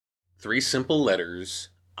Three simple letters,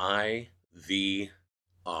 IVR.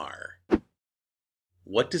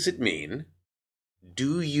 What does it mean?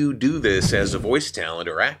 Do you do this as a voice talent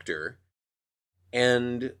or actor?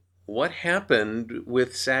 And what happened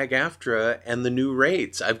with SAG-AFTRA and the new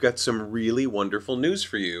rates? I've got some really wonderful news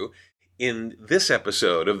for you in this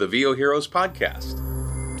episode of the VO Heroes podcast.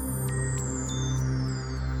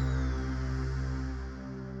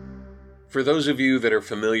 For those of you that are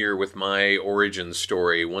familiar with my origin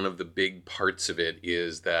story, one of the big parts of it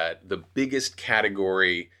is that the biggest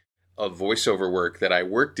category of voiceover work that I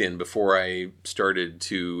worked in before I started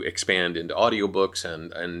to expand into audiobooks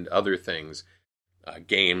and other things,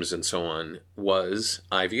 games and so on, was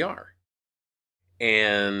IVR.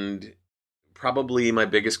 And probably my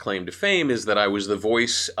biggest claim to fame is that I was the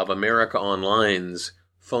voice of America Online's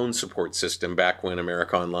phone support system back when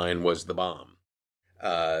America Online was the bomb.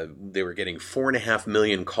 They were getting 4.5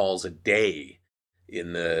 million calls a day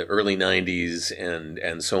in the early 90s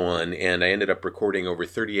and so on. And I ended up recording over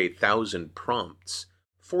 38,000 prompts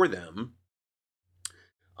for them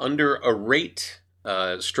under a rate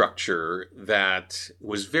structure that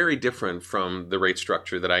was very different from the rate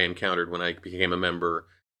structure that I encountered when I became a member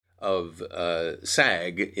of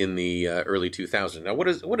SAG in the early 2000s. Now, what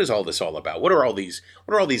is all this all about? What are all these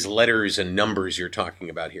letters and numbers you're talking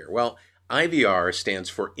about here? Well, IVR stands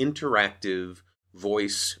for Interactive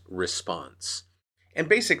Voice Response. And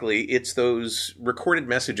basically, it's those recorded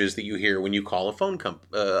messages that you hear when you call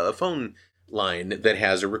a phone line that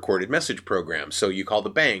has a recorded message program. So you call the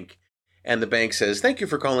bank, and the bank says, "Thank you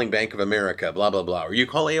for calling Bank of America, blah, blah, blah." Or you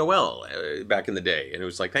call AOL back in the day, and it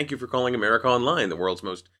was like, "Thank you for calling America Online, the world's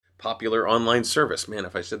most popular online service." Man,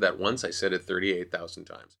 if I said that once, I said it 38,000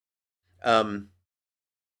 times.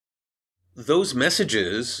 Those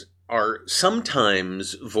messages are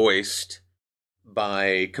sometimes voiced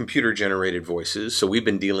by computer-generated voices. So we've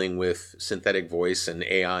been dealing with synthetic voice and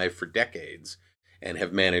AI for decades and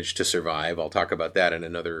have managed to survive. I'll talk about that in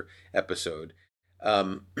another episode.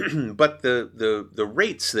 But the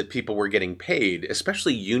rates that people were getting paid,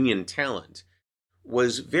 especially union talent,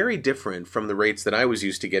 was very different from the rates that I was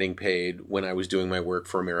used to getting paid when I was doing my work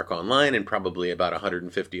for America Online and probably about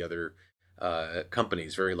 150 other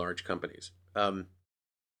companies, very large companies.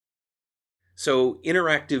 So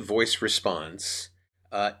interactive voice response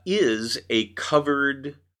is a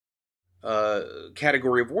covered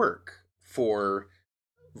category of work for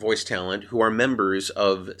voice talent who are members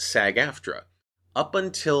of SAG-AFTRA. Up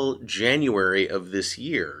until January of this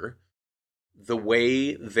year, the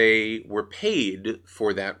way they were paid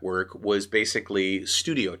for that work was basically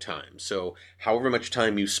studio time. So however much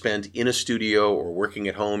time you spent in a studio or working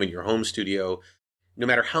at home in your home studio, no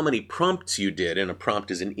matter how many prompts you did, and a prompt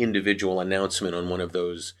is an individual announcement on one of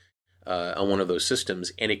those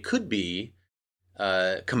systems, and it could be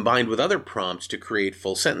combined with other prompts to create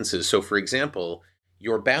full sentences. So, for example,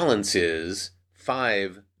 your balance is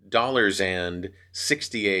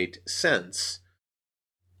 $5.68.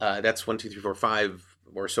 That's 1, 2, 3, 4, 5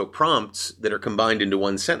 or so prompts that are combined into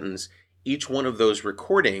one sentence. Each one of those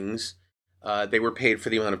recordings, they were paid for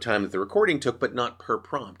the amount of time that the recording took, but not per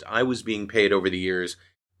prompt. I was being paid over the years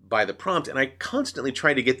by the prompt, and I constantly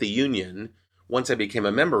tried to get the union, once I became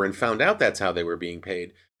a member and found out that's how they were being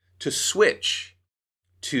paid, to switch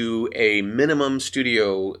to a minimum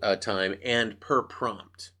studio time and per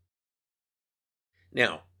prompt.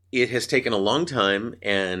 Now, it has taken a long time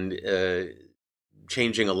and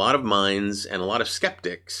changing a lot of minds and a lot of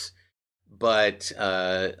skeptics. But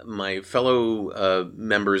my fellow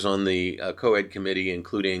members on the co-ed committee,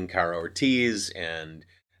 including Cara Ortiz and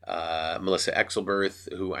Melissa Exelberth,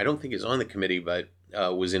 who I don't think is on the committee, but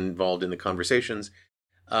was involved in the conversations,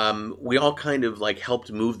 we all kind of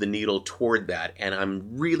helped move the needle toward that. And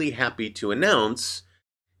I'm really happy to announce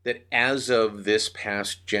that as of this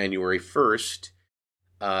past January 1st,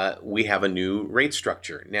 we have a new rate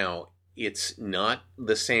structure. Now, it's not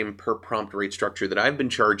the same per prompt rate structure that I've been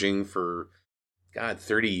charging for,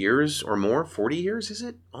 30 years or more. 40 years, is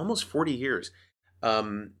it? Almost 40 years.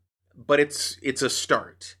 But it's a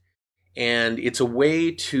start. And it's a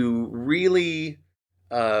way to really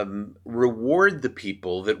reward the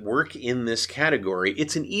people that work in this category.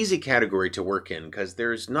 It's an easy category to work in because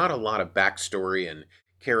there's not a lot of backstory and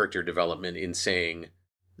character development in saying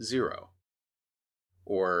zero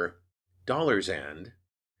or dollars and,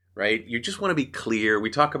 right? You just want to be clear. We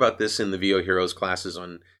talk about this in the VO Heroes classes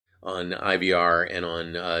on IVR and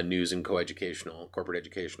on news and corporate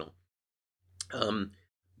educational.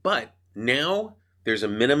 But now there's a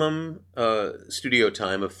minimum studio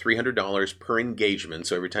time of $300 per engagement.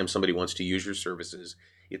 So every time somebody wants to use your services,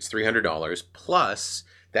 it's $300. Plus,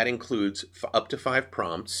 That includes up to 5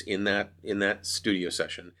 prompts in that studio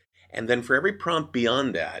session. And then for every prompt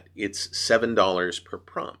beyond that, it's $7 per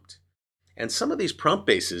prompt. And some of these prompt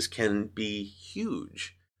bases can be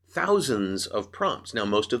huge. Thousands of prompts. Now,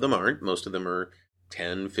 most of them aren't. Most of them are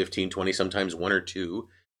 10, 15, 20, sometimes 1 or 2.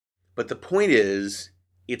 But the point is,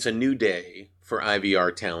 it's a new day for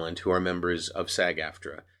IVR talent who are members of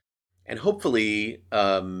SAG-AFTRA. And hopefully,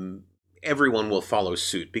 everyone will follow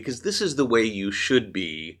suit, because this is the way you should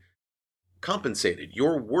be compensated.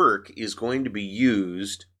 Your work is going to be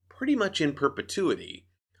used pretty much in perpetuity,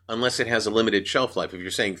 unless it has a limited shelf life. If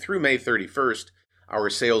you're saying through May 31st, our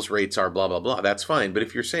sales rates are blah, blah, blah, that's fine. But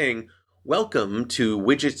if you're saying, welcome to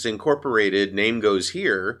Widgets Incorporated, name goes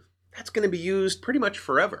here, that's going to be used pretty much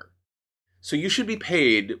forever. So you should be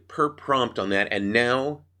paid per prompt on that, and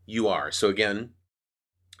now you are. So again,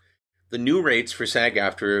 the new rates for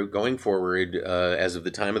SAG-AFTRA going forward as of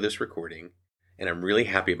the time of this recording, and I'm really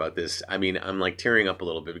happy about this. I mean, I'm like tearing up a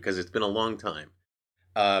little bit because it's been a long time.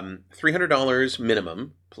 $300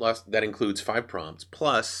 minimum, plus that includes 5 prompts,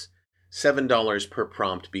 plus $7 per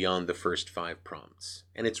prompt beyond the first 5 prompts.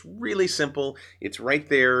 And it's really simple. It's right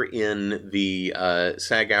there in the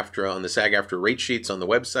SAG-AFTRA, on the SAG-AFTRA rate sheets on the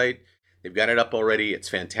website. They've got it up already. It's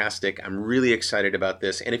fantastic. I'm really excited about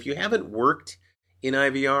this. And if you haven't worked in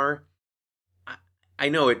IVR, I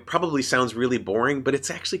know it probably sounds really boring, but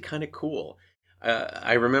it's actually kind of cool.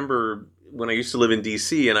 I remember when I used to live in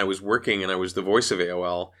DC and I was working and I was the voice of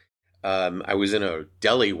AOL, I was in a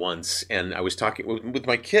deli once and I was talking with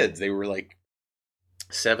my kids. They were like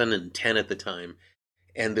 7 and 10 at the time.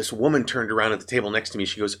 And this woman turned around at the table next to me.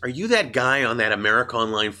 She goes, "Are you that guy on that America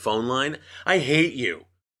Online phone line? I hate you."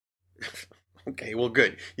 Okay, well,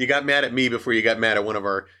 good. You got mad at me before you got mad at one of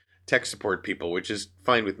our tech support people, which is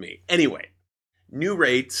fine with me. Anyway, new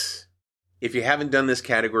rates. If you haven't done this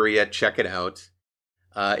category yet, check it out.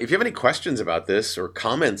 If you have any questions about this or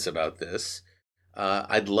comments about this,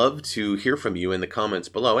 I'd love to hear from you in the comments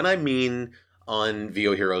below. And I mean on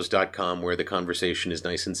voheroes.com, where the conversation is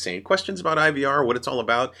nice and sane. Questions about IVR, what it's all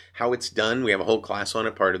about, how it's done. We have a whole class on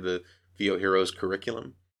it, part of the VO Heroes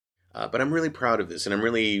curriculum. But I'm really proud of this, and I'm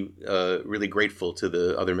really, really grateful to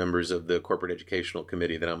the other members of the corporate educational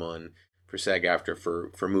committee that I'm on for SAG-AFTRA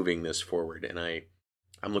for moving this forward. And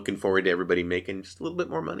I'm looking forward to everybody making just a little bit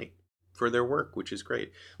more money for their work, which is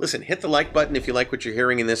great. Listen, hit the like button if you like what you're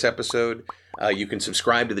hearing in this episode. You can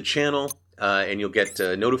subscribe to the channel, and you'll get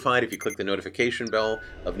notified if you click the notification bell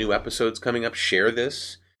of new episodes coming up. Share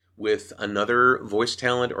this with another voice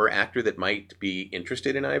talent or actor that might be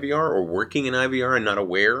interested in IVR or working in IVR and not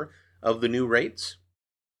aware of the new rates.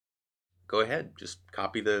 Go ahead, just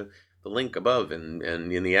copy the link above and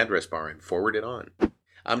in the address bar and forward it on.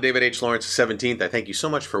 I'm David H. Lawrence, 17th. I thank you so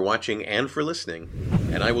much for watching and for listening,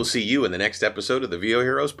 and I will see you in the next episode of the VO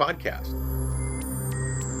Heroes podcast.